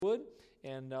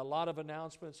and a lot of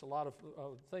announcements, a lot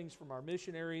of things from our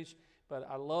missionaries, but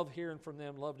I love hearing from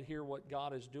them, love to hear what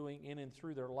God is doing in and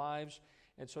through their lives.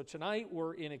 And so tonight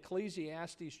we're in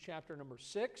Ecclesiastes chapter number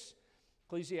 6.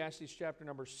 Ecclesiastes chapter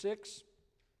number 6.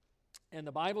 And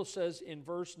the Bible says in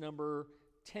verse number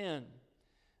 10,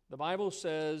 the Bible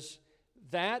says,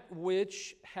 "That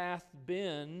which hath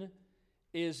been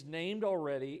is named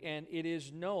already, and it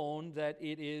is known that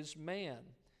it is man.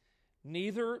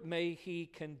 Neither may he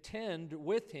contend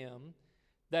with him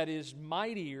that is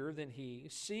mightier than he,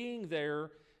 seeing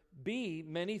there be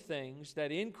many things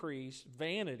that increase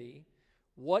vanity.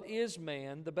 What is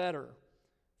man the better?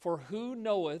 For who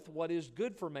knoweth what is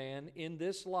good for man in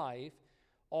this life,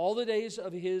 all the days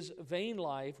of his vain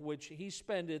life which he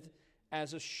spendeth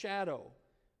as a shadow?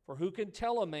 For who can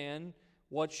tell a man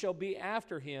what shall be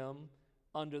after him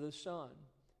under the sun?"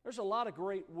 There's a lot of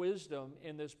great wisdom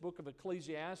in this book of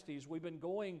Ecclesiastes. We've been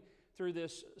going through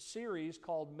this series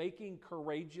called Making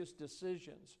Courageous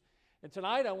Decisions. And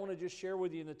tonight I want to just share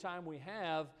with you in the time we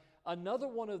have another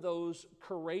one of those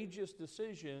courageous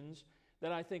decisions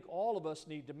that I think all of us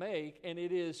need to make, and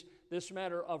it is this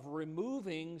matter of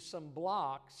removing some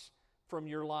blocks from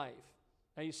your life.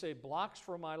 Now you say, blocks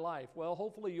from my life. Well,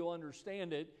 hopefully you'll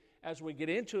understand it as we get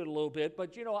into it a little bit.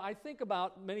 But I think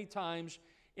about many times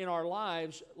in our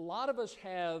lives, a lot of us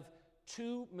have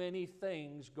too many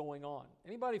things going on.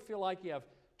 Anybody feel like you have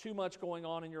too much going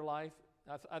on in your life?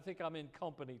 I think I'm in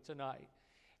company tonight.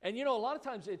 And a lot of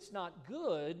times it's not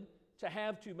good to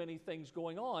have too many things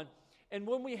going on. And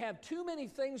when we have too many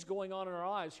things going on in our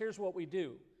lives, here's what we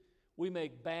do. We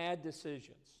make bad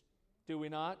decisions. Do we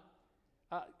not?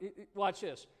 Watch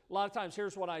this. A lot of times,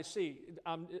 here's what I see.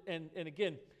 And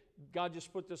again, God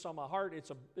just put this on my heart.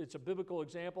 It's a biblical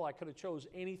example. I could have chose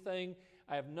anything.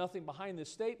 I have nothing behind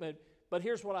this statement. But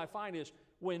here's what I find is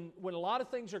when a lot of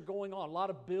things are going on, a lot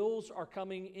of bills are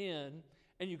coming in,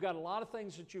 and you've got a lot of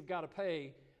things that you've got to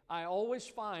pay, I always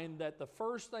find that the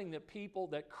first thing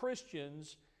that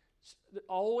Christians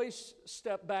always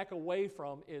step back away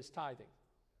from is tithing.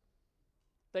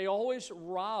 They always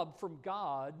rob from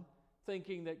God,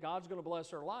 thinking that God's going to bless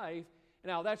their life.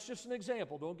 Now, that's just an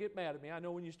example. Don't get mad at me. I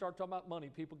know when you start talking about money,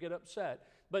 people get upset.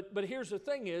 But here's the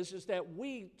thing is that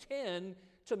we tend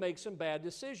to make some bad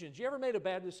decisions. You ever made a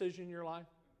bad decision in your life?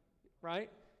 Right?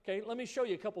 Okay, let me show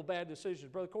you a couple bad decisions.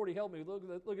 Brother Cordy, help me.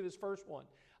 Look at this first one.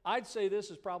 I'd say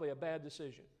this is probably a bad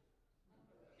decision.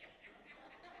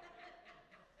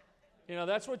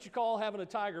 That's what you call having a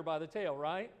tiger by the tail,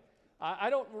 right?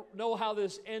 I don't know how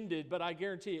this ended, but I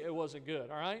guarantee you it wasn't good,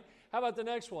 all right? How about the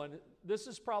next one? This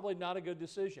is probably not a good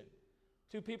decision.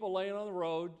 Two people laying on the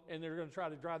road, and they're going to try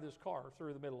to drive this car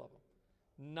through the middle of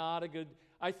them. Not a good.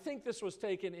 I think this was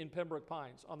taken in Pembroke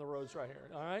Pines on the roads right here,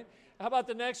 all right? How about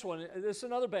the next one? This is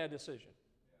another bad decision.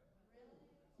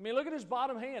 I mean, look at his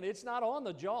bottom hand. It's not on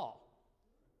the jaw.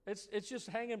 It's just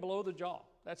hanging below the jaw.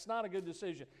 That's not a good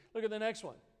decision. Look at the next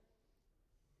one.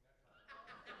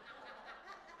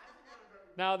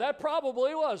 Now, that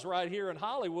probably was right here in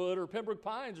Hollywood or Pembroke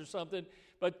Pines or something,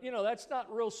 but, that's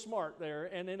not real smart there.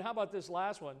 And then how about this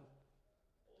last one?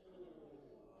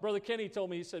 Brother Kenny told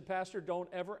me, he said, "Pastor, don't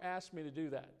ever ask me to do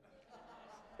that."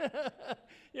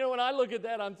 When I look at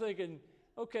that, I'm thinking,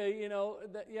 okay,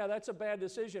 that's a bad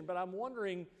decision, but I'm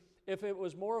wondering if it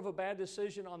was more of a bad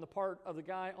decision on the part of the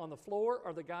guy on the floor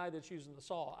or the guy that's using the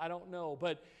saw. I don't know.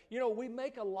 But, we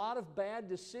make a lot of bad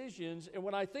decisions, and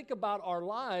when I think about our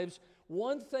lives,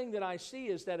 one thing that I see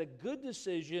is that a good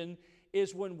decision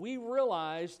is when we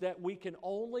realize that we can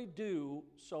only do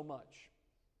so much.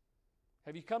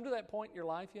 Have you come to that point in your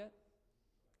life yet?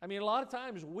 I mean, a lot of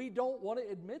times we don't want to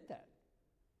admit that.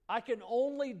 I can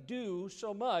only do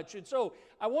so much. And so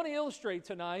I want to illustrate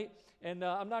tonight, and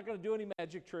I'm not going to do any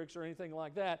magic tricks or anything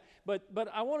like that, but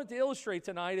I wanted to illustrate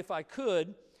tonight, if I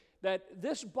could, that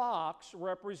this box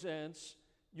represents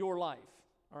your life,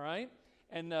 all right?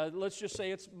 And let's just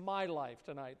say it's my life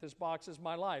tonight. This box is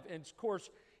my life. And, of course,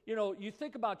 you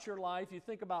think about your life, you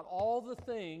think about all the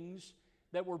things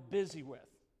that we're busy with,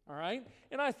 all right?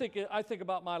 And I think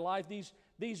about my life.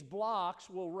 These blocks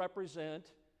will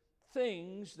represent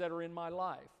things that are in my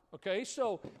life, okay?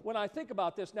 So when I think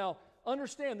about this, now,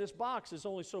 understand this box is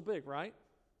only so big, right?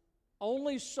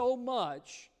 Only so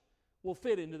much will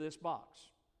fit into this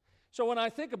box. So when I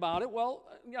think about it,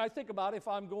 I think about if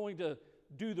I'm going to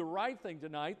do the right thing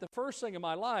tonight, the first thing in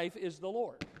my life is the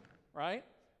Lord, right?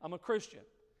 I'm a Christian.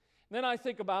 And then I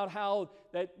think about how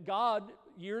that God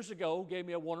years ago gave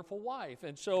me a wonderful wife,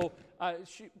 and so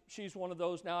she's one of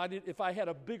those. Now, if I had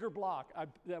a bigger block,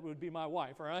 that would be my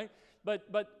wife, all right? But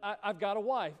I've got a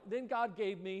wife. Then God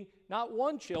gave me not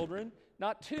one children,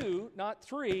 not 2, not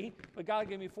 3, but God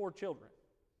gave me 4 children.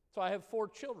 So I have 4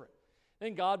 children.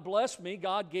 Then God blessed me.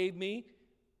 God gave me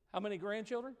how many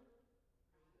grandchildren?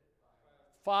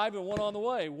 5 and 1 on the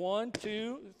way. 1,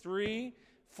 2, 3,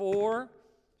 4,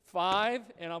 5,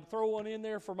 and I'll throw one in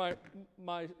there for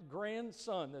my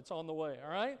grandson that's on the way,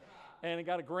 all right? And I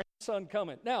got a grandson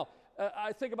coming. Now,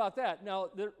 I think about that. Now,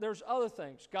 there's other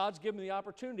things. God's given me the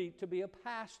opportunity to be a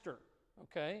pastor,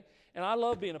 okay? And I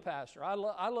love being a pastor. I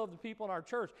love the people in our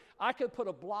church. I could put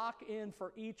a block in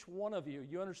for each one of you.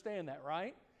 You understand that,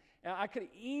 right? And I could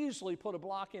easily put a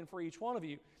block in for each one of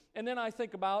you. And then I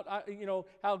think about,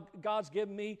 how God's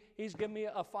given me, He's given me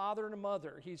a father and a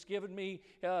mother. He's given me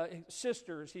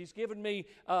sisters. He's given me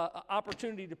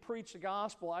opportunity to preach the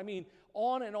gospel. I mean,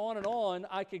 on and on and on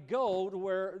I could go to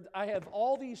where I have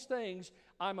all these things.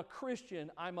 I'm a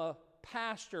Christian. I'm a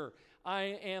pastor.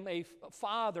 I am a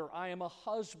father. I am a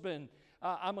husband.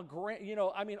 I'm a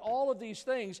all of these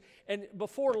things. And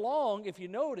before long, if you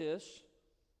notice,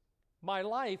 my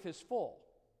life is full.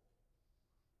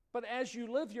 But as you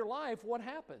live your life, what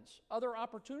happens? Other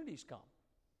opportunities come.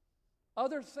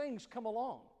 Other things come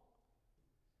along.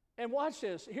 And watch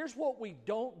this. Here's what we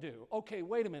don't do. Okay,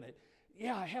 wait a minute.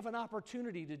 Yeah, I have an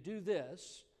opportunity to do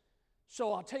this.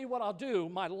 So I'll tell you what I'll do.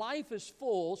 My life is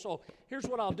full, so here's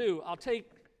what I'll do. I'll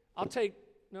take,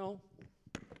 well,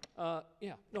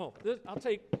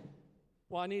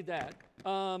 I need that.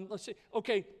 Let's see.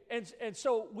 Okay, and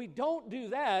so we don't do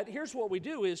that. Here's what we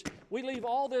do is we leave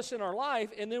all this in our life,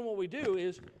 and then what we do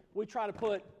is we try to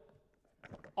put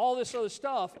all this other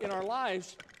stuff in our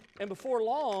lives, and before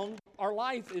long, our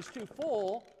life is too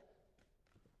full.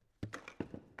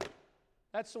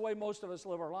 That's the way most of us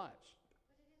live our lives.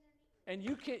 And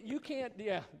you can't,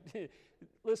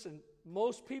 listen,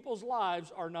 most people's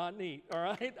lives are not neat, all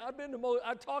right?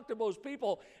 I've talked to most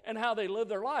people and how they live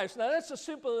their lives. Now, that's a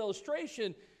simple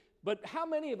illustration, but how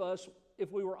many of us,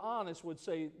 if we were honest, would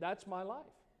say, that's my life?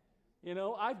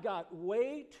 I've got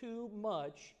way too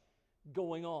much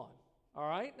going on, all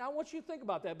right? Now, I want you to think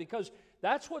about that because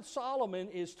that's what Solomon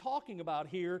is talking about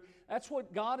here. That's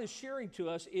what God is sharing to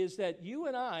us is that you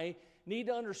and I need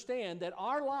to understand that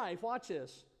our life, watch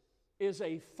this, is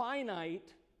a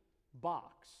finite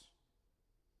box.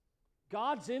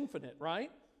 God's infinite,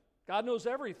 right? God knows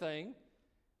everything.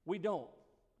 We don't.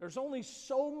 There's only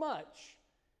so much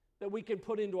that we can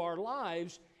put into our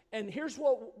lives. And here's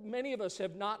what many of us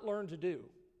have not learned to do.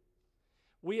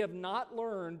 We have not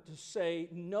learned to say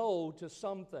no to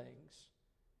some things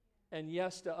and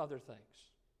yes to other things.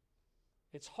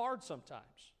 It's hard sometimes.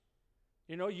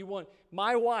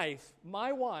 My wife,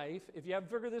 if you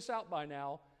haven't figured this out by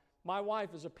now, my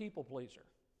wife is a people pleaser.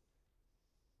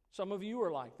 Some of you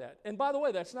are like that. And by the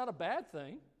way, that's not a bad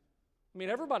thing. I mean,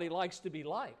 everybody likes to be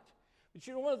liked. But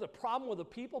you know what the problem with a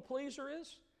people pleaser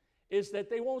is that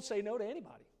they won't say no to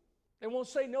anybody. They won't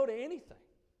say no to anything.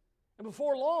 And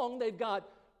before long, they've got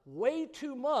way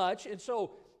too much, and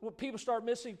so people start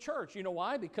missing church. You know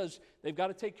why? Because they've got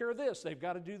to take care of this. They've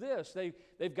got to do this.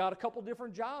 They've got a couple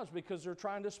different jobs because they're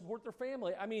trying to support their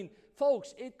family. I mean,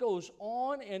 folks, it goes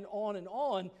on and on and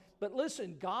on. But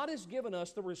listen, God has given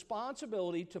us the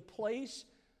responsibility to place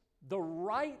the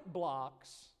right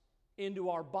blocks into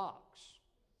our box.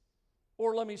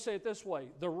 Or let me say it this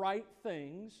way, the right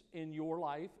things in your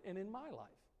life and in my life.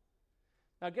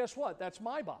 Now guess what? That's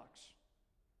my box.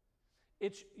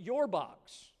 It's your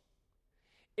box.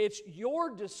 It's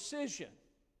your decision.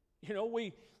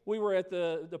 We were at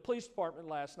the police department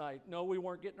last night. No, we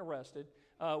weren't getting arrested.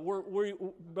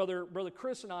 Brother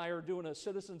Chris and I are doing a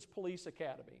Citizens Police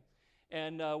Academy.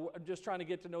 And just trying to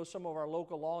get to know some of our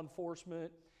local law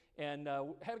enforcement. And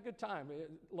had a good time.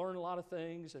 Learned a lot of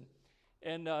things.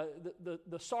 And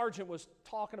the sergeant was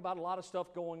talking about a lot of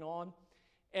stuff going on.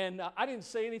 And I didn't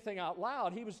say anything out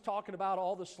loud. He was talking about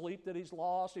all the sleep that he's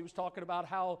lost. He was talking about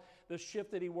how the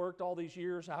shift that he worked all these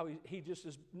years, how he just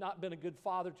has not been a good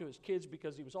father to his kids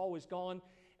because he was always gone.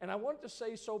 And I wanted to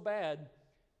say so bad,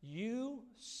 you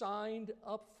signed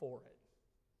up for it.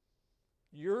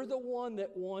 You're the one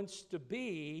that wants to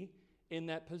be in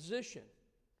that position.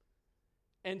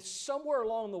 And somewhere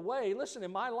along the way, listen,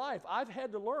 in my life, I've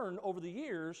had to learn over the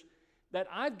years that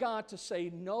I've got to say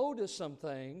no to some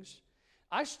things.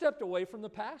 I stepped away from the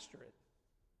pastorate.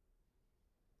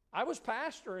 I was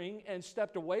pastoring and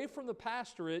stepped away from the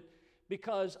pastorate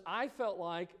because I felt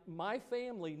like my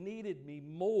family needed me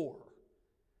more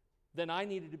than I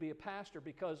needed to be a pastor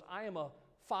because I am a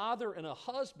father and a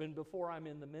husband before I'm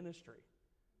in the ministry.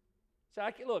 So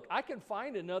I can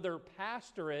find another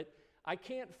pastorate. I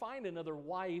can't find another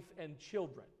wife and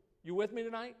children. You with me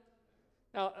tonight?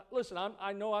 Now, listen,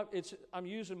 I know I'm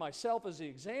using myself as the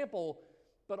example,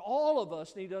 But all of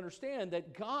us need to understand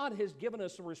that God has given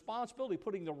us the responsibility of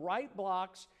putting the right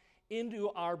blocks into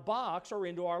our box or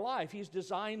into our life. He's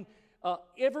designed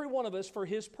every one of us for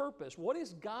His purpose. What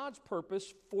is God's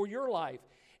purpose for your life?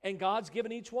 And God's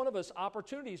given each one of us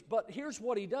opportunities. But here's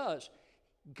what He does.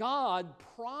 God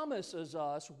promises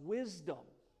us wisdom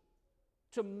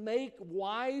to make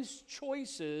wise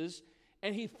choices,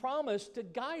 and He promised to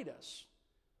guide us.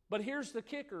 But here's the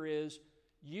kicker is,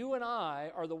 you and I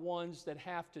are the ones that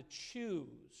have to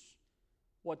choose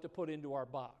what to put into our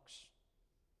box.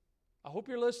 I hope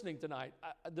you're listening tonight.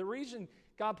 The reason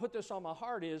God put this on my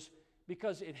heart is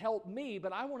because it helped me,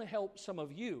 but I want to help some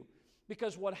of you.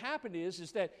 Because what happened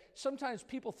is that sometimes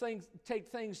people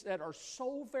take things that are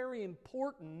so very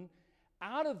important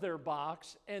out of their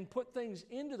box and put things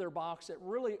into their box that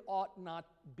really ought not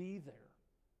be there.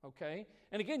 Okay?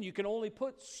 And again, you can only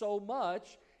put so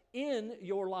much in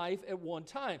your life at one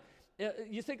time.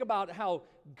 You think about how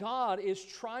God is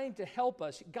trying to help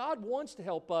us. God wants to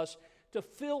help us to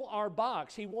fill our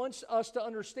box. He wants us to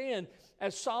understand,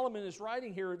 as Solomon is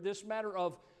writing here, this matter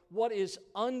of what is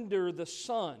under the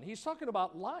sun. He's talking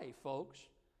about life, folks,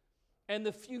 and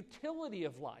the futility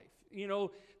of life. You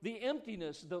know, the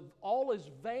emptiness, the all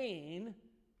is vain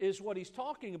is what he's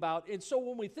talking about. And so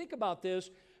when we think about this,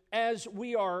 as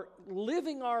we are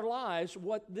living our lives,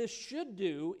 what this should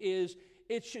do is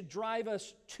it should drive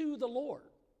us to the Lord.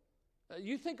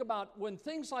 You think about when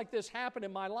things like this happen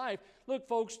in my life. Look,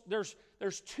 folks,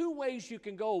 there's two ways you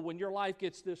can go when your life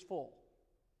gets this full.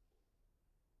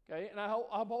 Okay, and I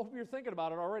hope you're thinking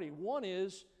about it already. One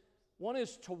is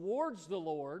towards the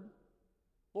Lord.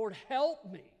 Lord, help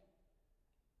me.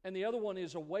 And the other one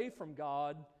is away from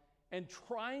God and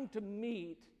trying to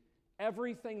meet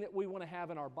everything that we want to have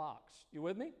in our box. You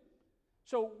with me?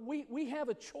 So we have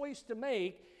a choice to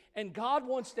make, and God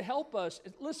wants to help us.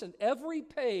 Listen, every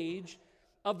page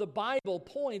of the Bible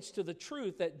points to the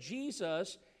truth that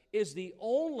Jesus is the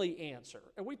only answer.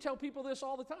 And we tell people this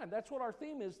all the time. That's what our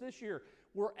theme is this year.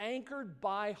 We're anchored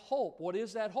by hope. What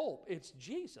is that hope? It's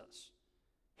Jesus.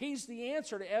 He's the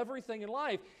answer to everything in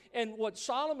life. And what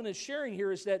Solomon is sharing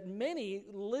here is that many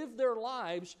live their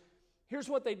lives. Here's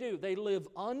what they do. They live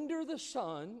under the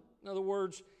sun. In other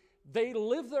words, they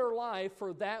live their life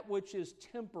for that which is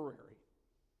temporary.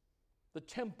 The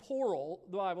temporal,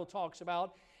 the Bible talks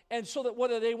about. And so that what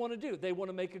do they want to do? They want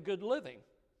to make a good living.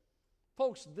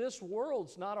 Folks, this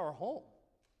world's not our home.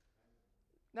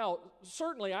 Now,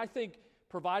 certainly I think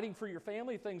providing for your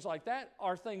family, things like that,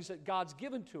 are things that God's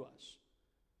given to us.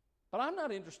 But I'm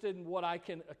not interested in what I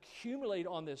can accumulate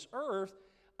on this earth.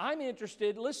 I'm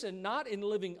interested, listen, not in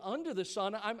living under the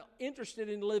sun. I'm interested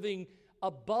in living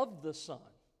above the sun.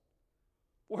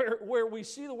 Where we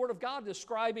see the Word of God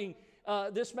describing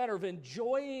this matter of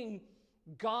enjoying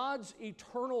God's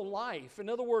eternal life. In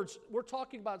other words, we're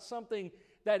talking about something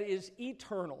that is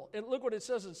eternal. And look what it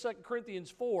says in 2 Corinthians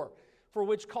 4. For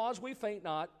which cause we faint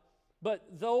not, but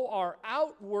though our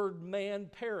outward man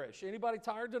perish. Anybody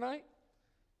tired tonight?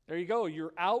 There you go,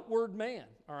 your outward man,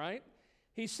 all right?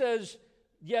 He says,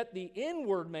 yet the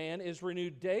inward man is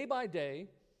renewed day by day,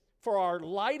 for our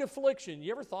light affliction.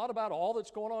 You ever thought about all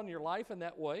that's going on in your life in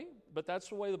that way? But that's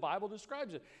the way the Bible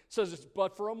describes it. It says it's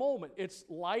but for a moment. It's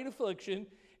light affliction.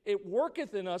 It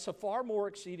worketh in us a far more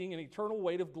exceeding and eternal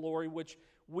weight of glory, which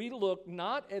we look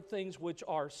not at things which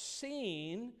are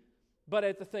seen, but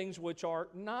at the things which are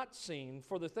not seen.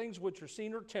 For the things which are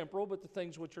seen are temporal, but the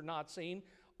things which are not seen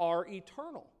are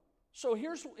eternal. So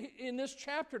here's, in this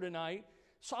chapter tonight,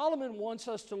 Solomon wants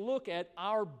us to look at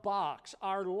our box,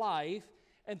 our life,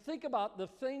 and think about the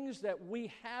things that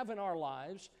we have in our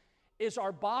lives. Is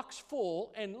our box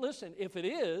full? And listen, if it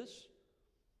is,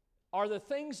 are the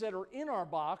things that are in our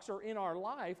box or in our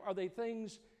life, are they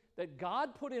things that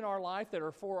God put in our life that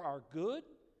are for our good?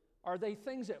 Are they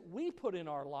things that we put in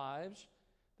our lives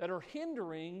that are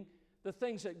hindering the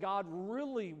things that God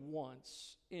really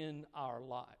wants in our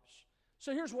lives?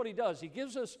 So here's what he does. He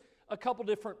gives us a couple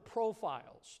different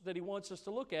profiles that he wants us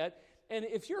to look at. And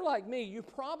if you're like me, you're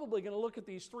probably going to look at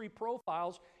these three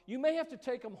profiles. You may have to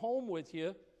take them home with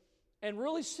you and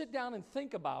really sit down and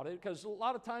think about it, because a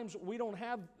lot of times we don't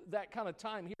have that kind of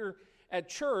time here at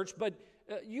church. But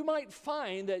you might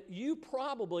find that you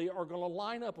probably are going to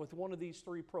line up with one of these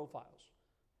three profiles.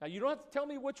 Now, you don't have to tell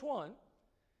me which one,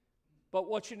 but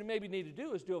what you maybe need to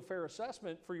do is do a fair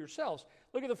assessment for yourselves.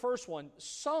 Look at the first one.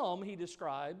 Some, he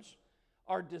describes,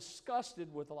 are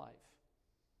disgusted with life.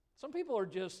 Some people are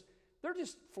they're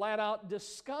just flat out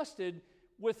disgusted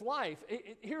with life.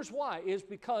 Here's why, is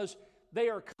because they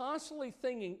are constantly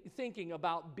thinking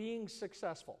about being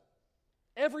successful.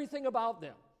 Everything about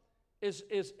them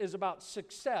is about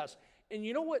success. And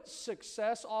you know what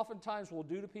success oftentimes will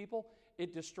do to people?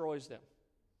 It destroys them.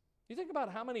 You think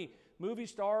about how many movie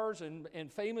stars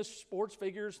and famous sports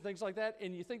figures and things like that,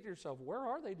 and you think to yourself, where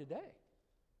are they today?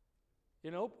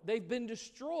 You know, they've been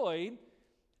destroyed,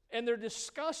 and they're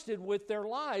disgusted with their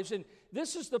lives. And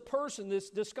this is the person that's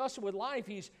disgusted with life.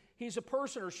 He's a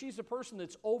person, or she's a person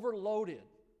that's overloaded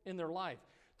in their life.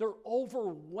 They're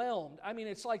overwhelmed. I mean,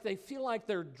 it's like they feel like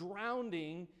they're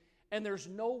drowning, and there's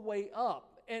no way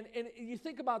up. And you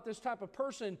think about this type of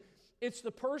person, it's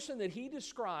the person that he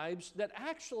describes that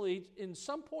actually, in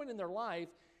some point in their life,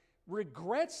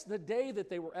 regrets the day that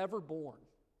they were ever born.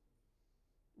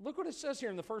 Look what it says here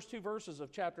in the first 2 verses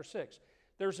of chapter 6.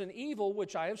 There's an evil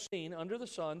which I have seen under the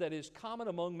sun that is common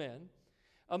among men,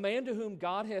 a man to whom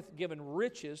God hath given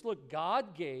riches. Look,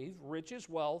 God gave riches,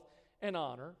 wealth, and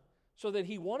honor, so that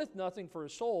he wanteth nothing for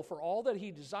his soul, for all that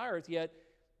he desireth, yet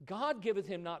God giveth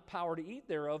him not power to eat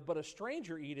thereof, but a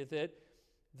stranger eateth it.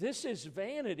 This is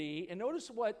vanity, and notice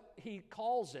what he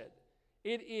calls it.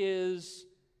 It is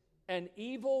an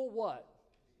evil what?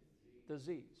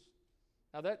 Disease.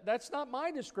 Now that's not my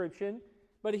description,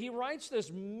 but he writes this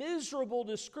miserable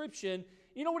description.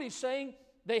 You know what he's saying?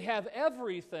 They have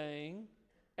everything,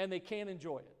 and they can't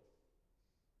enjoy it.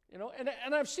 You know,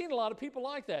 and I've seen a lot of people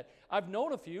like that. I've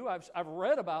known a few. I've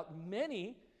read about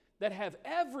many that have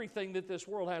everything that this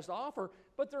world has to offer,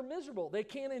 but they're miserable. They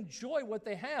can't enjoy what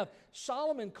they have.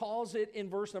 Solomon calls it in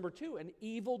verse number 2, an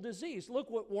evil disease. Look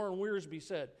what Warren Wiersbe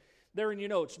said there in your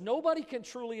notes. Nobody can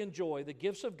truly enjoy the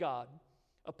gifts of God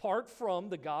apart from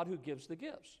the God who gives the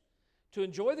gifts. To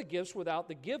enjoy the gifts without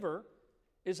the giver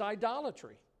is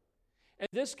idolatry. And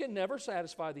this can never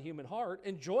satisfy the human heart.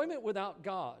 Enjoyment without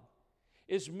God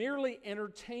is merely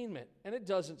entertainment, and it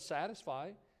doesn't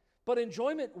satisfy. But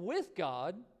enjoyment with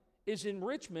God is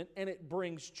enrichment, and it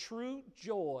brings true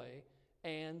joy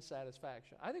and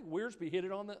satisfaction. I think Wiersbe hit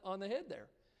it on the head there.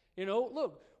 You know,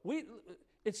 look,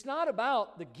 it's not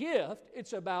about the gift,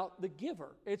 it's about the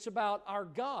giver. It's about our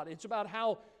God. It's about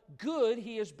how good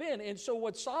he has been. And so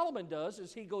what Solomon does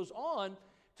is he goes on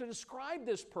to describe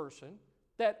this person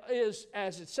that is,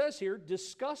 as it says here,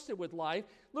 disgusted with life.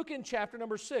 Look in chapter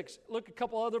number 6. Look a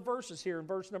couple other verses here in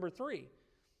verse number 3.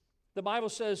 The Bible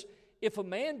says, if a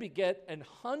man beget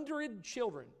 100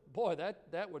 children, boy,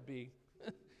 that would be,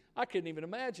 I couldn't even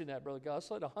imagine that, Brother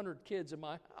Gus. I had 100 kids in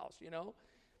my house, you know.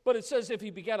 But it says, if he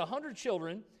begat 100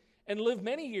 children and live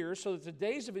many years, so that the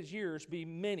days of his years be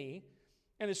many,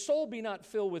 and his soul be not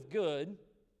filled with good,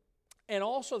 and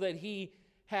also that he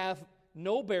have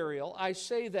no burial, I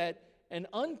say that an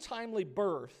untimely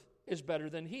birth is better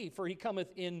than he, for he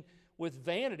cometh in with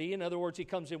vanity. In other words, he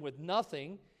comes in with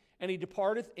nothing, and he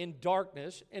departeth in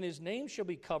darkness, and his name shall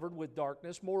be covered with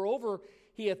darkness. Moreover,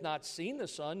 he hath not seen the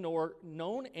sun, nor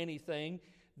known anything.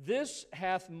 This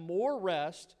hath more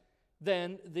rest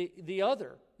than the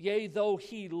other. Yea, though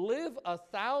he live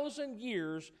 1,000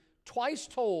 years, twice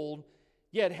told,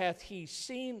 yet hath he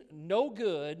seen no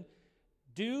good.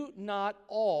 Do not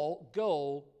all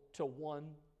go to one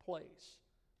place.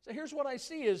 So here's what I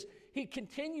see is he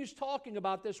continues talking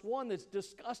about this one that's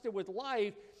disgusted with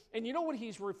life. And you know what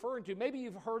he's referring to? Maybe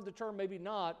you've heard the term, maybe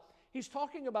not. He's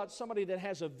talking about somebody that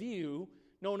has a view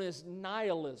known as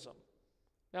nihilism.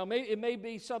 Now, it may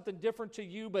be something different to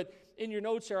you, but in your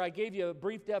notes there, I gave you a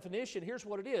brief definition. Here's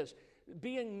what it is.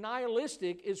 Being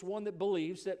nihilistic is one that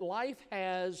believes that life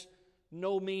has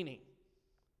no meaning,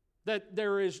 that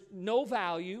there is no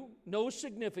value, no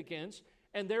significance,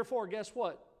 and therefore, guess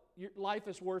what? Your life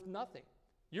is worth nothing.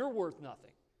 You're worth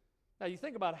nothing. Now, you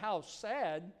think about how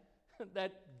sad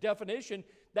that definition,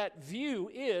 that view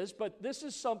is, but this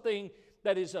is something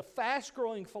that is a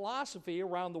fast-growing philosophy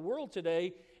around the world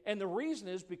today, and the reason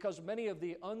is because many of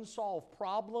the unsolved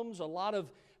problems, a lot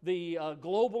of the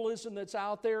globalism that's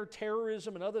out there,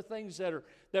 terrorism and other things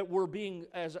that we're being,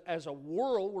 as a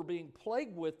world, we're being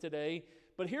plagued with today.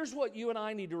 But here's what you and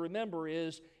I need to remember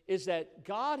is that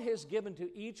God has given to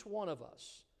each one of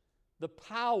us the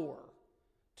power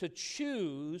to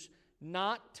choose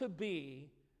not to be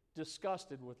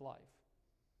disgusted with life.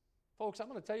 Folks, I'm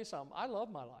going to tell you something. I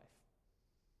love my life.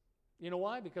 You know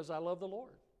why? Because I love the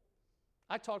Lord.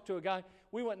 I talked to a guy.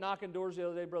 We went knocking doors the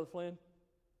other day, Brother Flynn,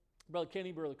 Brother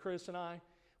Kenny, Brother Chris, and I.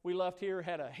 We left here,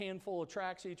 had a handful of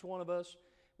tracts, each one of us.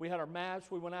 We had our maps.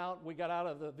 We went out. We got out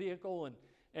of the vehicle,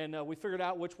 and we figured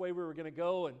out which way we were going to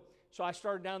go. And so I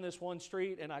started down this one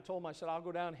street, and I told him, I said, I'll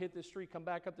go down, hit this street, come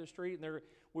back up this street. And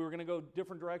we were going to go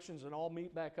different directions and all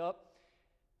meet back up.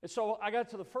 And so I got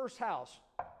to the first house,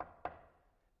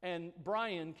 and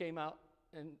Brian came out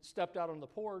and stepped out on the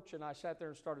porch, and I sat there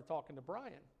and started talking to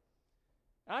Brian.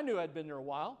 I knew I'd been there a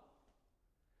while.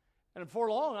 And before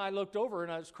long, I looked over,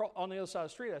 and I was on the other side of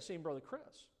the street. I seen Brother Chris.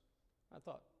 I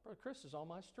thought, Brother Chris is on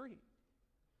my street.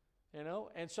 You know,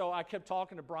 and so I kept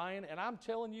talking to Brian, and I'm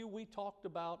telling you, we talked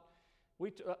about,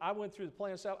 I went through the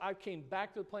plan of salvation. I came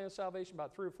back to the plan of salvation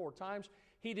about 3 or 4 times.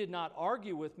 He did not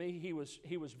argue with me. He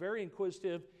was very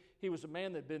inquisitive. He was a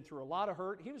man that had been through a lot of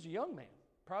hurt. He was a young man,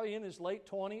 probably in his late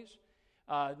 20s,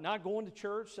 not going to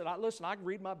church. Said, listen, I can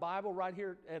read my Bible right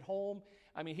here at home.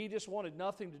 I mean, he just wanted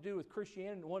nothing to do with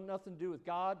Christianity, wanted nothing to do with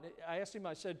God. I asked him,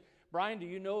 I said, Brian, do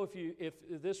you know if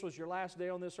this was your last day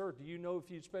on this earth, do you know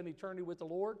if you'd spend eternity with the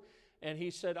Lord? And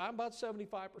he said, I'm about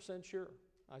 75% sure.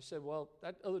 I said, well,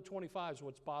 that other 25 is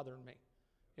what's bothering me.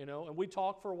 You know, and we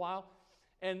talked for a while.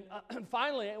 And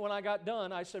finally, when I got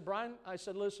done, I said, Brian, I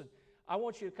said, listen, I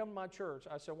want you to come to my church.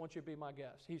 I said, I want you to be my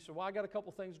guest. He said, well, I got a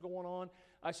couple things going on.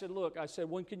 I said, look, I said,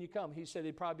 when can you come? He said,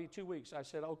 it'd probably be 2 weeks. I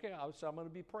said, okay. I said, I'm going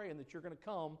to be praying that you're going to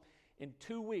come in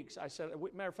 2 weeks. I said,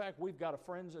 matter of fact, we've got a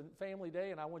friends and family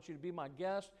day, and I want you to be my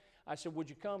guest. I said, would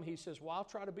you come? He says, well, I'll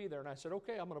try to be there. And I said,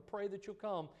 okay, I'm going to pray that you'll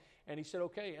come. And he said,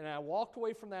 okay. And I walked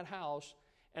away from that house,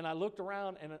 and I looked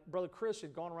around, and Brother Chris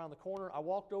had gone around the corner. I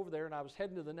walked over there, and I was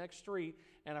heading to the next street,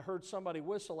 and I heard somebody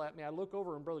whistle at me. I look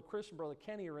over, and Brother Chris and Brother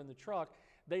Kenny are in the truck.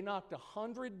 They knocked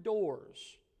 100 doors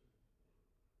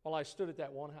while I stood at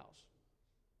that one house.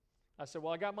 I said,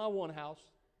 well, I got my one house.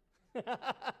 So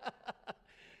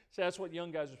that's what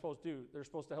young guys are supposed to do. They're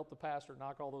supposed to help the pastor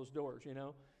knock all those doors, you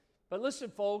know. But listen,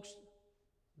 folks,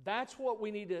 that's what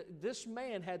we need to. This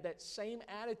man had that same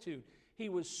attitude. He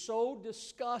was so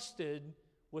disgusted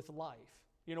with life.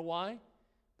 You know why?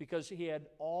 Because he had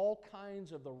all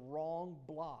kinds of the wrong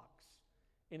blocks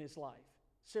in his life.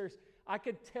 Seriously, I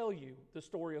could tell you the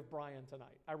story of Brian tonight.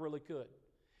 I really could.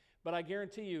 But I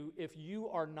guarantee you, if you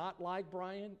are not like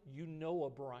Brian, you know a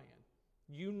Brian.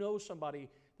 You know somebody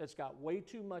that's got way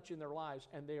too much in their lives,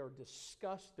 and they are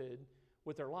disgusted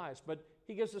with their lives. But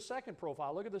he gives the second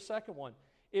profile. Look at the second one.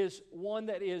 Is one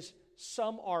that is,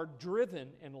 some are driven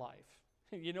in life.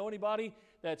 You know anybody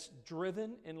that's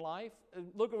driven in life?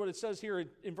 Look at what it says here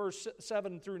in verse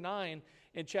 7 through 9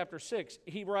 in chapter 6.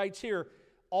 He writes here,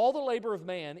 all the labor of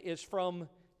man is from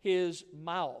his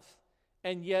mouth,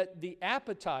 and yet the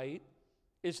appetite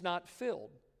is not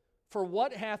filled. For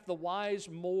what hath the wise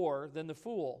more than the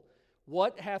fool?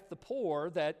 What hath the poor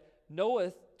that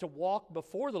knoweth to walk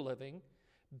before the living?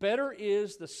 Better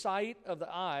is the sight of the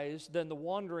eyes than the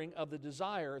wandering of the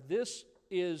desire. This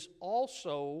is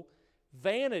also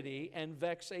vanity and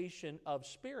vexation of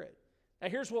spirit. Now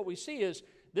here's what we see is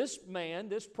this man,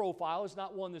 this profile is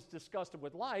not one that's disgusted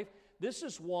with life. This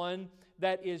is one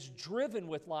that is driven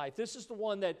with life. This is the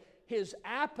one that his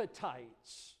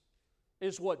appetites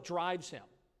is what drives him.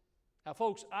 Now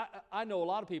folks, I know a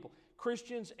lot of people,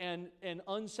 Christians and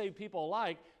unsaved people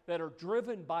alike, that are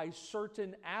driven by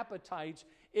certain appetites.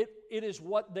 It is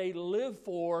what they live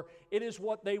for. It is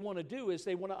what they want to do, is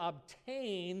they want to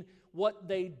obtain what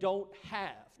they don't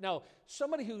have. Now,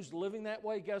 somebody who's living that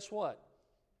way, guess what?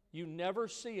 You never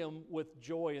see them with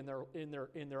joy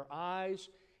in their eyes.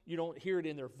 You don't hear it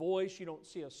in their voice. You don't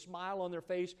see a smile on their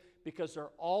face, because they're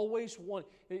always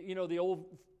the old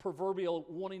proverbial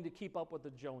wanting to keep up with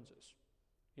the Joneses.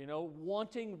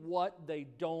 Wanting what they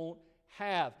don't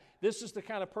have. This is the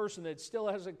kind of person that still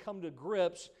hasn't come to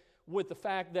grips with the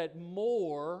fact that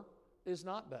more is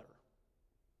not better.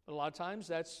 A lot of times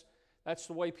that's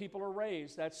the way people are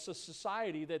raised. That's the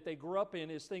society that they grew up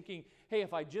in, is thinking, hey,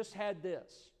 if I just had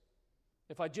this,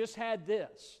 if I just had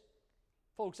this.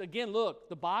 Folks, again, look,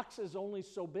 the box is only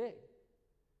so big.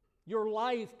 Your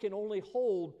life can only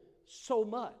hold so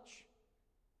much.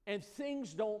 And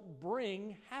things don't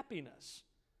bring happiness.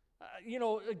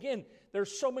 Again,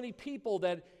 there's so many people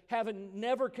that haven't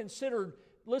never considered,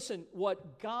 listen,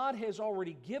 what God has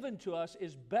already given to us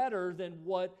is better than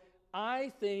what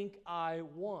I think I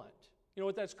want. You know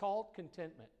what that's called?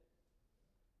 Contentment.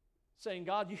 Saying,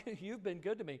 God, you've been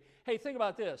good to me. Hey, think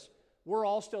about this. We're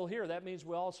all still here. That means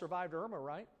we all survived Irma,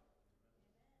 right?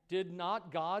 Did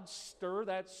not God stir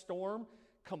that storm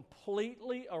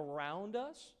completely around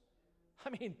us? I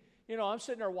mean, I'm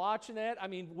sitting there watching that. I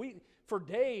mean, for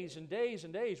days and days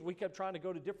and days, we kept trying to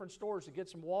go to different stores to get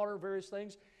some water, various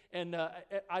things. And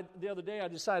the other day I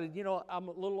decided, I'm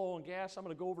a little low on gas. I'm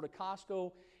going to go over to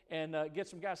Costco and get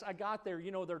some gas. I got there,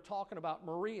 they're talking about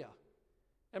Maria.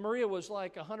 And Maria was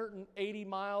like 180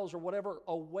 miles or whatever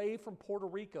away from Puerto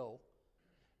Rico.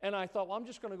 And I thought, well, I'm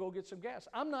just going to go get some gas.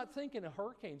 I'm not thinking a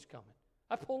hurricane's coming.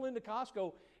 I pull into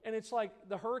Costco, and it's like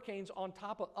the hurricane's on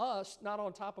top of us, not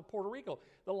on top of Puerto Rico.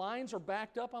 The lines are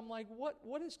backed up. I'm like,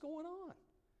 what is going on?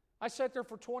 I sat there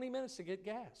for 20 minutes to get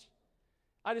gas.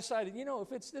 I decided,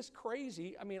 if it's this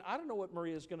crazy, I don't know what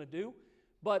Maria's going to do.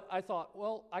 But I thought,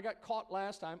 well, I got caught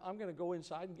last time. I'm going to go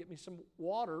inside and get me some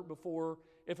water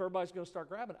if everybody's going to start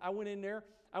grabbing it. I went in there.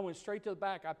 I went straight to the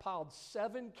back. I piled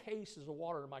 7 cases of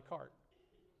water in my cart.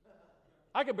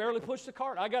 I could barely push the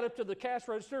cart. I got up to the cash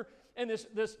register, and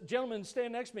this gentleman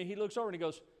standing next to me, he looks over and he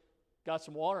goes, "Got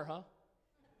some water, huh?"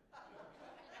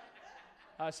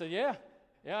 I said, yeah,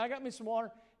 I got me some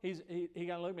water. He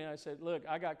kind of looked at me and I said, "Look,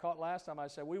 I got caught last time." I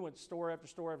said, "We went store after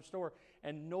store after store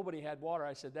and nobody had water."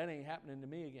 I said, "That ain't happening to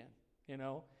me again,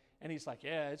 And he's like,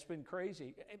 "Yeah, it's been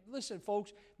crazy." Listen,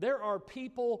 folks, there are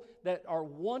people that are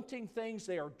wanting things.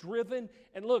 They are driven.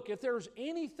 And look, if there's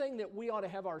anything that we ought to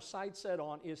have our sights set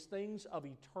on is things of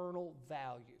eternal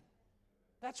value.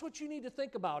 That's what you need to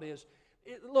think about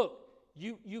look,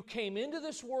 you came into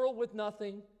this world with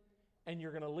nothing and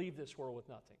you're going to leave this world with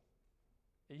nothing.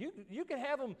 You can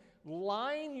have them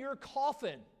line your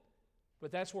coffin,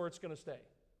 but that's where it's going to stay.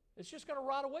 It's just going to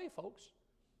rot away, folks.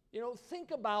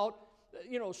 Think about,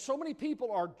 so many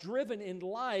people are driven in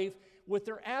life with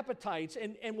their appetites,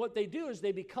 and what they do is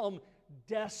they become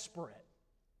desperate.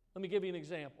 Let me give you an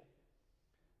example.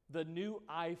 The new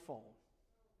iPhone.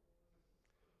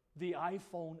 The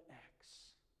iPhone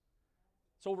X.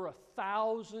 It's over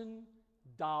 $1,000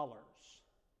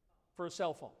 for a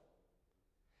cell phone.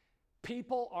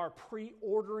 People are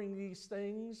pre-ordering these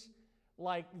things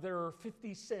like they're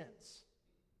 50 cents.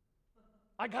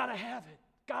 I gotta have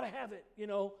it,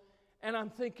 And I'm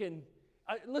thinking,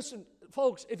 listen,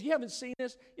 folks, if you haven't seen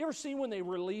this, you ever seen when they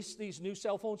release these new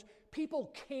cell phones?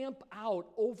 People camp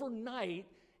out overnight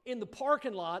in the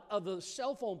parking lot of the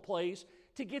cell phone place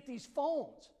to get these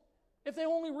phones. If they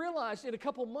only realized in a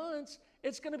couple months,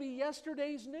 it's going to be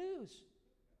yesterday's news.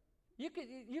 You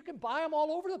can buy them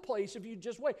all over the place if you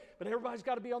just wait. But everybody's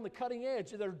got to be on the cutting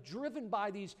edge. They're driven by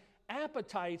these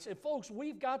appetites. And folks,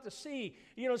 we've got to see,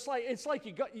 it's like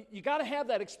you got to have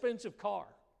that expensive car.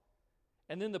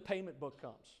 And then the payment book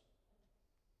comes.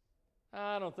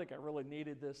 I don't think I really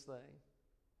needed this thing.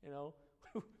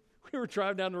 We were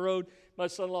driving down the road. My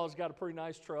son-in-law's got a pretty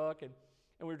nice truck, and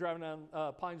we were driving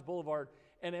down Pines Boulevard.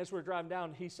 And as we were driving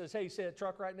down, he says, "Hey, you see that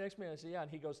truck right next to me?" I said, "Yeah." And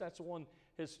he goes, "That's the one."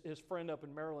 His friend up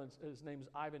in Maryland, his name is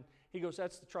Ivan. He goes,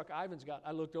 "That's the truck Ivan's got."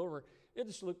 I looked over.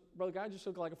 Brother Guy, just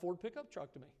looked like a Ford pickup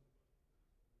truck to me.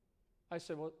 I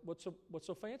said, "Well, what's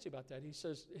so fancy about that?" He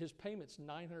says, "His payment's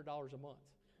 $900 a month."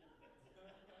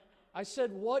 I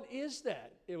said, "What is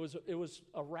that?" It was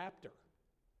a Raptor.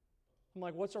 I'm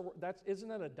like, isn't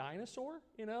that a dinosaur,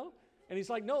 And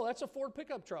he's like, "No, that's a Ford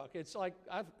pickup truck. It's like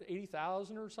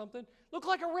 80,000 or something. Look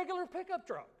like a regular pickup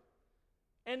truck."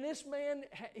 And this man,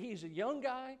 he's a young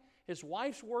guy. His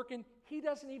wife's working. He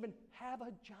doesn't even have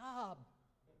a job.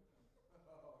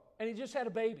 And he just had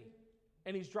a baby.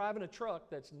 And he's driving a truck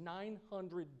that's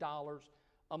 $900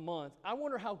 a month. I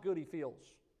wonder how good he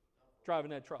feels driving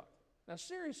that truck. Now,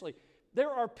 seriously, there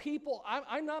are people,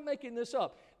 I'm not making this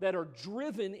up, that are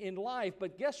driven in life.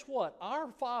 But guess what?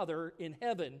 Our Father in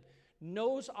heaven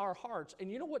knows our hearts. And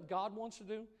you know what God wants to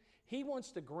do? He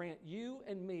wants to grant you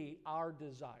and me our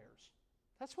desires.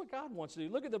 That's what God wants to do.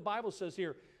 Look at the Bible says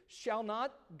here, "Shall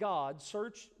not God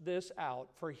search this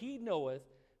out, for he knoweth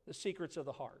the secrets of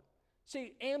the heart."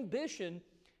 See, ambition,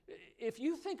 if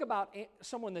you think about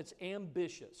someone that's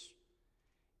ambitious,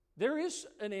 there is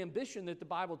an ambition that the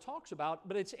Bible talks about,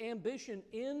 but it's ambition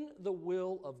in the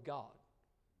will of God.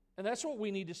 And that's what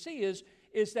we need to see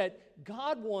is that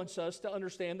God wants us to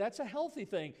understand that's a healthy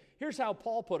thing. Here's how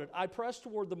Paul put it: "I press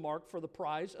toward the mark for the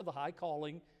prize of the high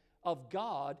calling of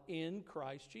God in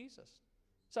Christ Jesus."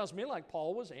 Sounds to me like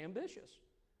Paul was ambitious.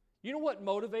 You know what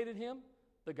motivated him?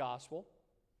 The gospel.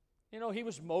 He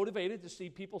was motivated to see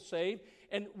people saved.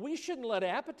 And we shouldn't let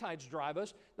appetites drive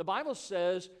us. The Bible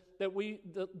says that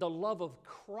the love of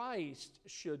Christ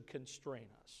should constrain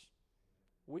us.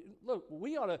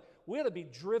 We ought to be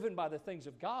driven by the things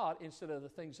of God instead of the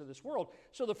things of this world.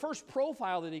 So the first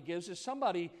profile that he gives is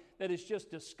somebody that is just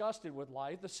disgusted with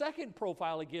life. The second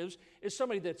profile he gives is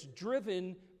somebody that's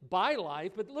driven by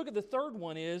life. But look at the third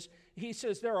one is, he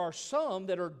says there are some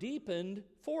that are deepened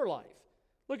for life.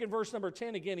 Look at verse number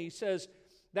 10 again. He says,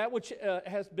 "That which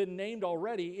has been named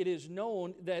already, it is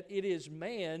known that it is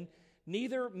man,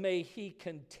 neither may he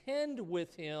contend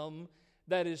with him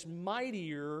that is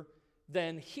mightier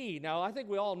than he." Now, I think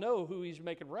we all know who he's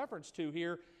making reference to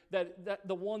here, that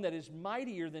the one that is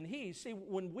mightier than he. See,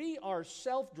 when we are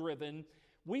self-driven,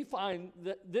 we find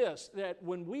that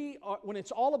when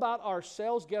it's all about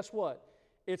ourselves, guess what?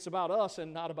 It's about us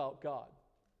and not about God.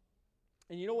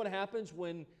 And you know what happens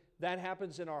when that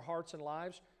happens in our hearts and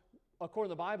lives? According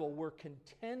to the Bible, we're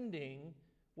contending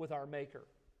with our Maker.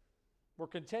 We're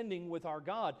contending with our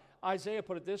God. Isaiah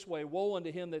put it this way, woe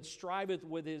unto him that striveth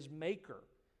with his maker.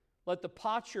 Let the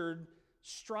potsherd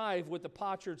strive with the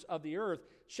potsherds of the earth.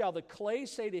 Shall the clay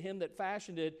say to him that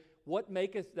fashioned it, what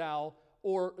makest thou,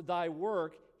 or thy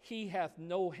work? He hath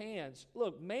no hands.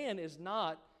 Look, man is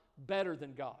not better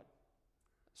than God.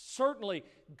 Certainly,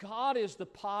 God is the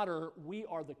potter, we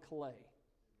are the clay.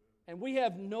 And we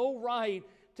have no right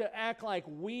to act like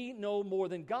we know more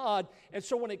than God. And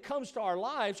so when it comes to our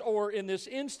lives, or in this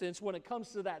instance, when it comes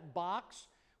to that box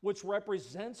which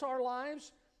represents our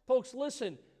lives, folks,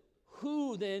 listen,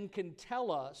 who then can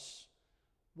tell us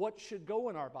what should go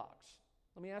in our box?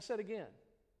 Let me ask that again.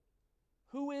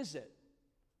 Who is it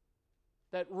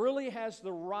that really has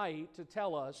the right to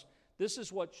tell us this is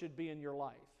what should be in your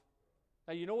life?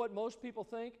 Now, you know what most people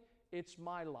think? It's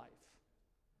my life.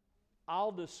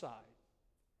 I'll decide.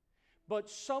 But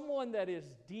someone that is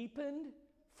deepened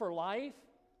for life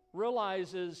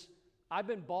realizes I've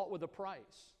been bought with a price.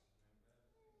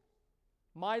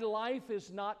 My life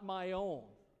is not my own.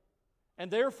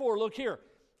 And therefore, look here,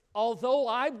 although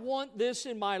I want this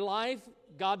in my life,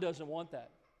 God doesn't want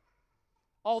that.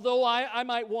 Although I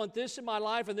might want this in my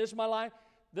life and this in my life,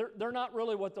 they're not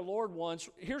really what the Lord wants.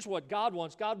 Here's what God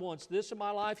wants. God wants this in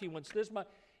my life. He wants this in my...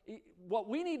 What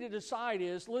we need to decide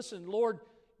is, listen, Lord,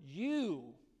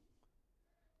 you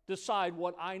decide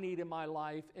what I need in my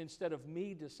life instead of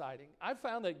me deciding. I've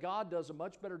found that God does a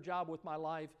much better job with my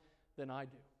life than I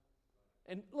do.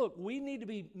 And look, we need to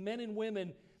be men and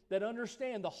women that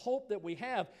understand the hope that we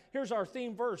have. Here's our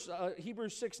theme verse,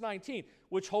 Hebrews 6:19,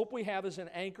 which hope we have is an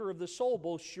anchor of the soul,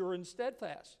 both sure and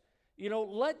steadfast. You know,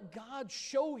 let God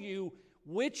show you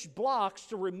which blocks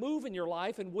to remove in your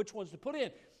life and which ones to put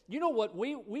in. You know what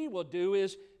we will do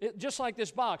is, just like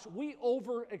this box, we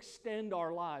overextend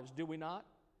our lives, do we not?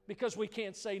 Because we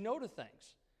can't say no to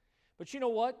things. But you know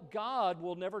what? God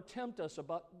will never tempt us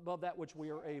above that which we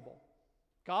are able.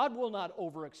 God will not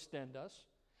overextend us.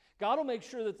 God will make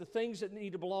sure that the things that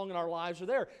need to belong in our lives are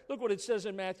there. Look what it says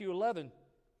in Matthew 11.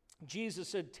 Jesus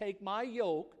said, take my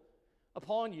yoke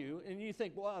upon you. And you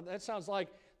think, well, that sounds like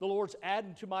the Lord's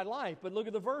adding to my life. But look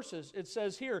at the verses. It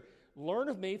says here, learn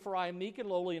of me, for I am meek and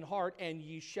lowly in heart, and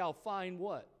ye shall find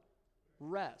what?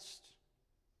 Rest.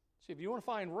 See, if you want to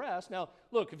find rest, now,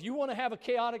 look, if you want to have a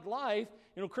chaotic life,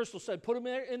 you know, Crystal said, put them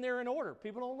in there in order.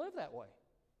 People don't live that way.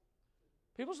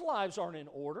 People's lives aren't in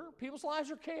order. People's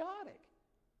lives are chaotic.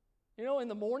 You know, in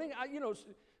the morning,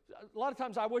 a lot of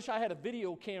times I wish I had a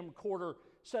video camcorder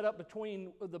set up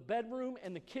between the bedroom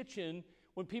and the kitchen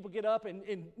when people get up and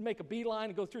make a beeline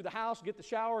and go through the house, get the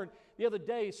shower. And the other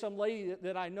day, some lady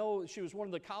that I know, she was one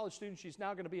of the college students, she's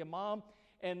now going to be a mom,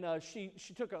 and she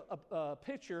took a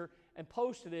picture and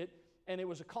posted it, and it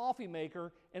was a coffee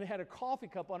maker, and it had a coffee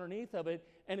cup underneath of it,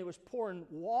 and it was pouring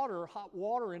hot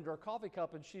water into her coffee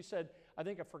cup, and she said, I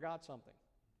think I forgot something.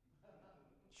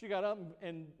 She got up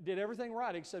and did everything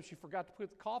right, except she forgot to put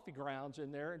the coffee grounds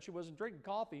in there, and she wasn't drinking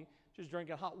coffee, she was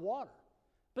drinking hot water.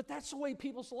 But that's the way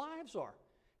people's lives are.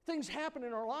 Things happen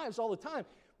in our lives all the time.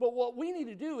 But what we need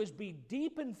to do is be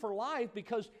deepened for life,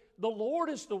 because the Lord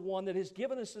is the one that has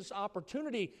given us this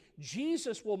opportunity.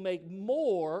 Jesus will make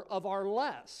more of our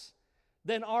less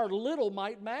than our little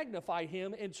might magnify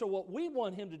him. And so what we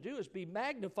want him to do is be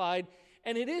magnified,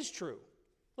 and it is true.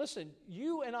 Listen,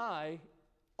 you and I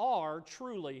are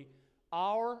truly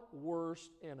our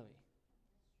worst enemy.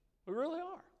 We really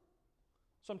are.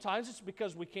 Sometimes it's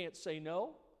because we can't say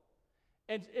no.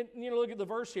 And look at the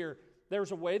verse here.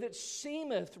 There's a way that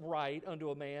seemeth right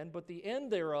unto a man, but the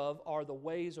end thereof are the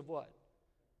ways of what?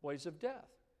 Ways of death.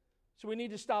 So we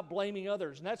need to stop blaming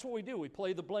others. And that's what we do. We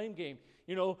play the blame game.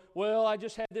 You know, well, I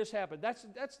just had this happen.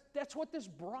 That's what this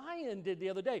Brian did the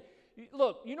other day.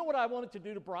 Look, you know what I wanted to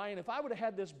do to Brian? If I would have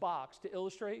had this box to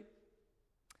illustrate,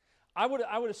 I would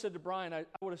have said to Brian, I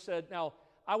would have said, now,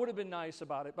 I would have been nice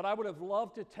about it, but I would have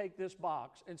loved to take this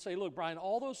box and say, look, Brian,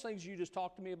 all those things you just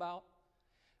talked to me about,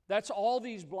 that's all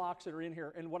these blocks that are in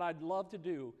here. And what I'd love to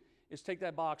do is take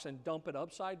that box and dump it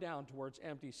upside down to where it's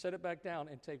empty, set it back down,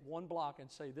 and take one block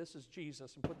and say, this is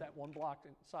Jesus, and put that one block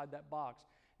inside that box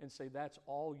and say, that's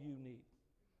all you need.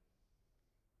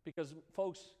 Because,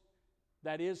 folks,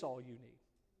 that is all you need,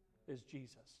 is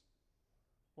Jesus.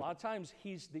 A lot of times,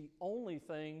 he's the only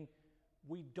thing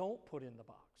we don't put in the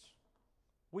box.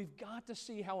 We've got to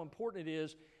see how important it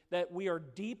is that we are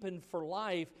deepened for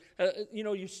life.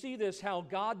 You see this, how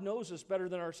God knows us better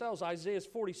than ourselves. Isaiah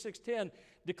 46:10,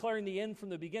 declaring the end from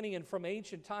the beginning and from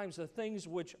ancient times, the things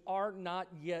which are not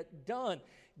yet done.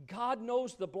 God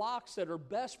knows the blocks that are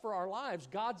best for our lives.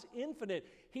 God's infinite.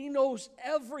 He knows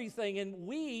everything, and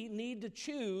we need to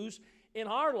choose in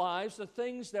our lives the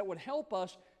things that would help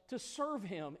us to serve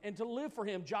Him and to live for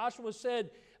Him. Joshua said,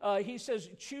 he says,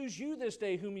 choose you this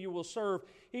day whom you will serve.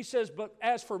 He says, but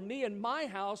as for me and my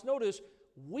house, notice,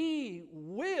 we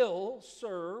will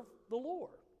serve the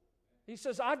Lord. He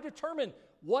says, I've determined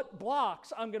what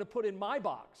blocks I'm going to put in my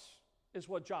box, is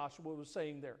what Joshua was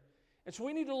saying there. And so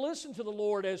we need to listen to the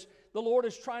Lord as the Lord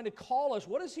is trying to call us.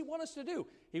 What does He want us to do?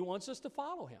 He wants us to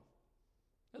follow Him.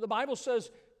 The Bible says,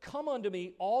 come unto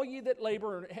me, all ye that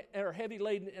labor and are heavy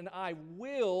laden, and I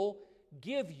will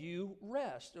give you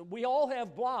rest. We all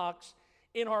have blocks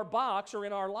in our box or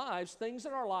in our lives, things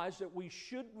in our lives that we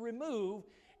should remove.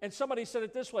 And somebody said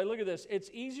it this way, look at this. It's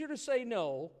easier to say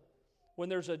no when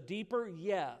there's a deeper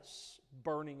yes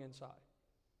burning inside.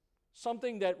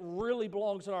 Something that really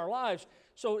belongs in our lives.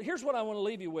 So here's what I want to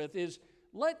leave you with is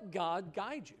let God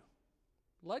guide you.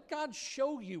 Let God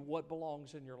show you what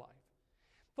belongs in your life.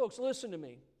 Folks, listen to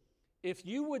me. If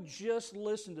you would just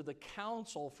listen to the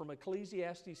counsel from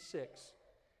Ecclesiastes 6,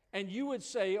 and you would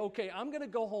say, okay, I'm going to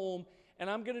go home and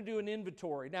I'm going to do an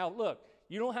inventory. Now, look,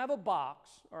 you don't have a box,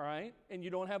 all right, and you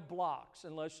don't have blocks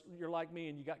unless you're like me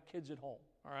and you got kids at home,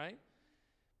 all right?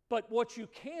 But what you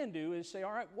can do is say,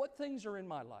 all right, what things are in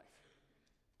my life?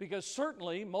 Because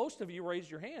certainly most of you raised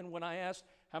your hand when I asked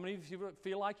how many of you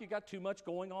feel like you got too much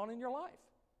going on in your life.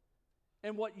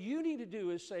 And what you need to do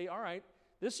is say, all right,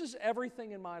 this is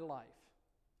everything in my life.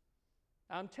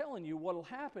 I'm telling you, what will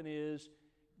happen is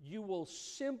you will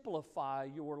simplify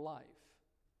your life.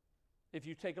 If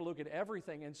you take a look at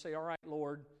everything and say, all right,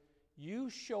 Lord,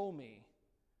 you show me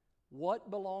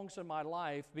what belongs in my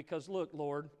life, because look,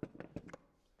 Lord,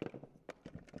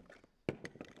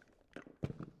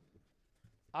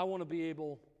 I want to be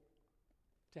able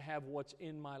to have what's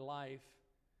in my life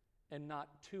and not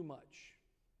too much.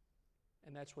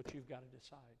 And that's what you've got to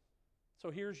decide.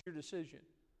 So here's your decision.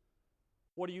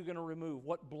 What are you going to remove?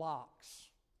 What blocks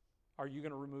are you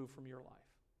going to remove from your life?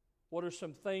 What are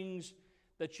some things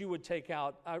that you would take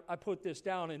out? I put this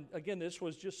down, and again, this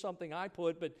was just something I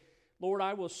put, but Lord,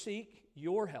 I will seek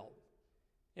your help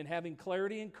in having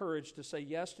clarity and courage to say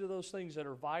yes to those things that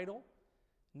are vital,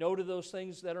 no to those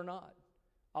things that are not.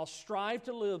 I'll strive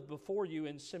to live before you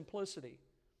in simplicity,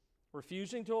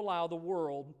 refusing to allow the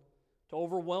world to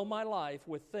overwhelm my life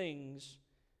with things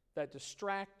that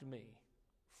distract me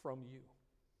from you.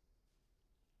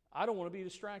 I don't want to be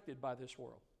distracted by this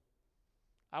world.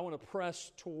 I want to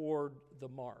press toward the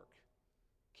mark.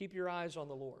 Keep your eyes on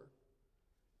the Lord.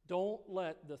 Don't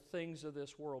let the things of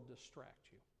this world distract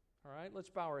you. All right, let's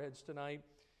bow our heads tonight.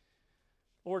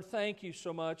 Lord, thank you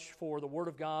so much for the Word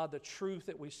of God, the truth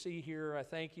that we see here. I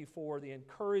thank you for the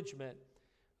encouragement.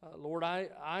 Lord,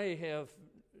 I have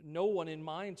no one in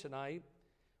mind tonight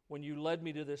when you led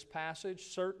me to this passage.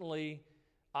 Certainly,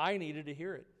 I needed to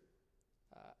hear it.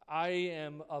 I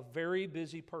am a very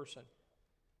busy person.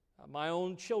 My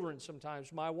own children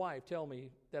sometimes, my wife, tell me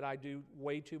that I do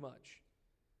way too much.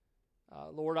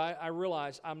 Lord, I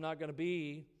realize I'm not going to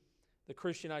be the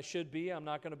Christian I should be. I'm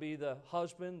not going to be the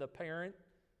husband, the parent.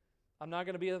 I'm not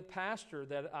going to be the pastor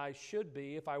that I should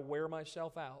be if I wear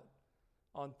myself out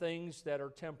on things that are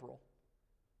temporal.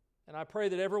 And I pray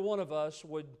that every one of us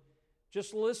would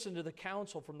just listen to the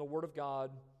counsel from the Word of God.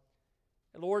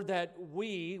 And Lord, that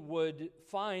we would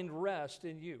find rest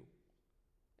in you.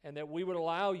 And that we would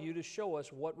allow you to show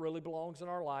us what really belongs in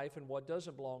our life and what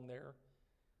doesn't belong there.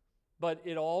 But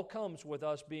it all comes with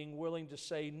us being willing to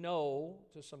say no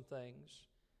to some things.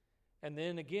 And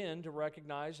then again, to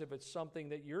recognize if it's something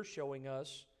that you're showing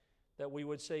us, that we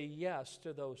would say yes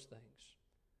to those things.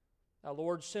 Now,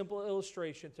 Lord, simple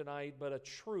illustration tonight, but a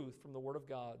truth from the Word of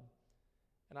God.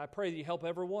 And I pray that you help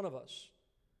every one of us,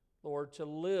 Lord, to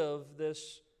live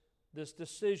this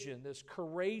decision, this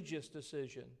courageous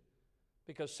decision.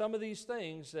 Because some of these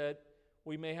things that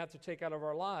we may have to take out of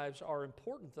our lives are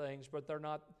important things, but they're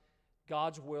not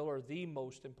God's will or the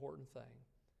most important thing.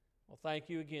 Well, thank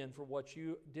you again for what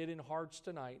you did in hearts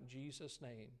tonight. In Jesus'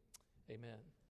 name, amen.